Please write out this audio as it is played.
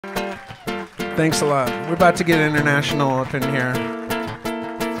Thanks a lot. We're about to get international up in here.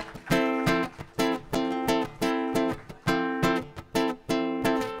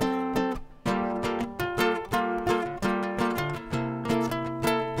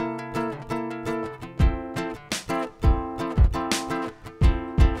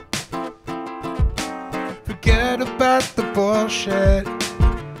 Forget about the bullshit.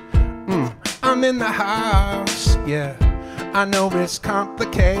 I'm in the house, yeah. I know it's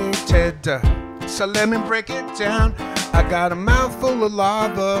complicated, so let me break it down. I got a mouthful of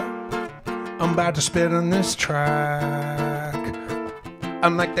lava. I'm about to spit on this track.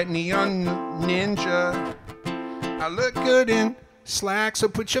 I'm like that neon ninja. I look good in slack, so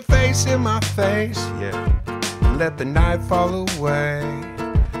put your face in my face, yeah. Let the night fall away,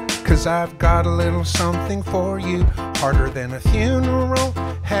 'cause I've got a little something for you, harder than a funeral.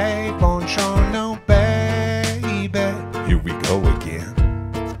 Hey, buongiorno, baby. Here we go again.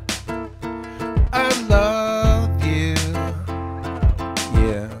 I love you,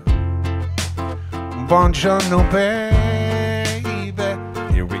 yeah. Buongiorno, baby.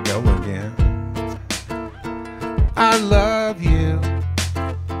 Here we go again. I love you.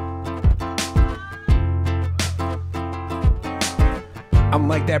 I'm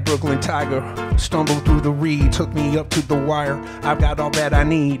like that Brooklyn Tiger, stumbled through the reed, took me up to the wire. I've got all that I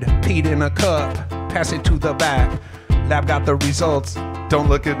need, peed in a cup, pass it to the back. Lab got the results, don't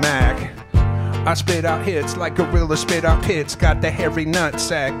look at Mac. I spit out hits like gorilla spit out pits. Got the hairy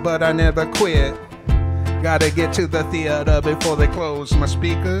nutsack, but I never quit. Gotta get to the theater before they close. My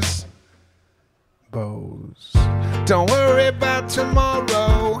speakers, Bose. Don't worry about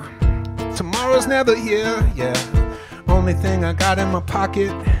tomorrow, tomorrow's never here, yeah. Only thing I got in my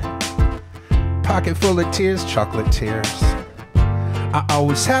pocket, pocket full of tears, chocolate tears. I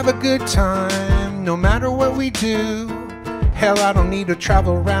always have a good time, no matter what we do. Hell, I don't need to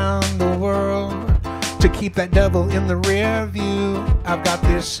travel around the world to keep that devil in the rear view. I've got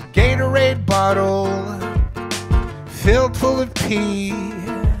this Gatorade bottle filled full of pee.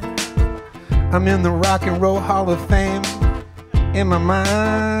 I'm in the Rock and Roll Hall of Fame in my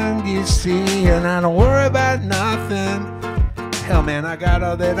mind, you see, and I don't worry about nothing. Hell, man, I got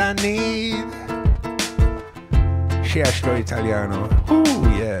all that I need. Scesto italiano. Ooh,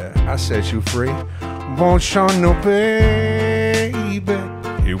 yeah, I set you free. Buongiorno, baby.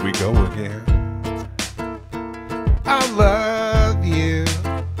 Here we go again. I love you,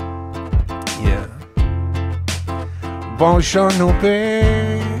 yeah. Buongiorno,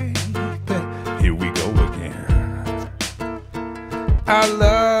 baby. Here we go again. I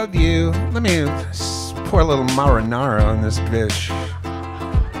love you. Let me pour a little marinara on this bitch.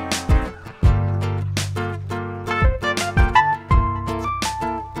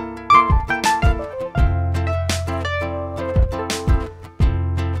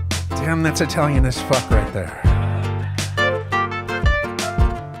 Damn, that's Italian as fuck right there.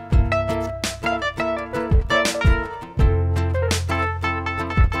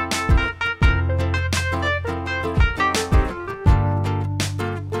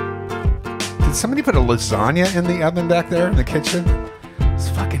 Did somebody put a lasagna in the oven back there in the kitchen? It's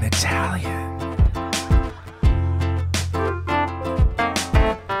fucking Italian.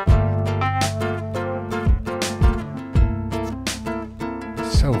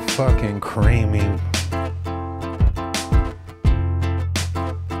 So fucking creamy.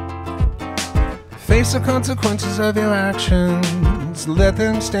 Face the consequences of your actions. Let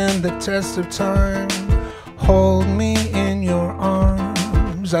them stand the test of time. Hold me in your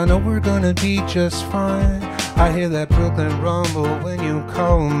arms. I know we're gonna be just fine. I hear that Brooklyn rumble when you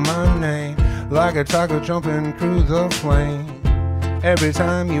call my name, like a taco jumping through the flame. Every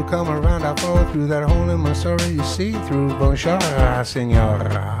time you come around, I fall through that hole in my story you see through. Bonjour,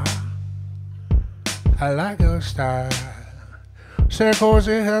 signora. I like your style. Say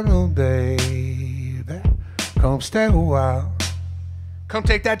cozy, hello, baby. Come stay a while. Come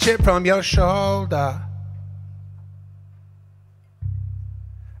take that chip from your shoulder.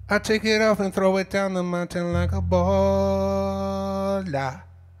 I take it off and throw it down the mountain like a boulder.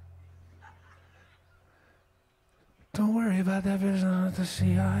 Don't worry about that vision at the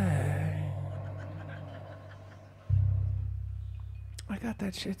CIA. I got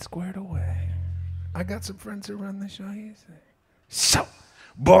that shit squared away. I got some friends who run the show easy. So,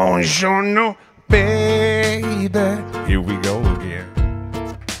 buongiorno, baby. Here we go again.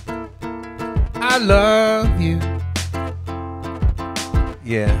 I love you.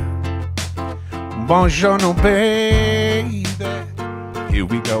 Yeah. Buongiorno, baby. Here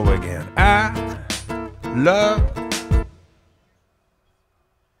we go again. I love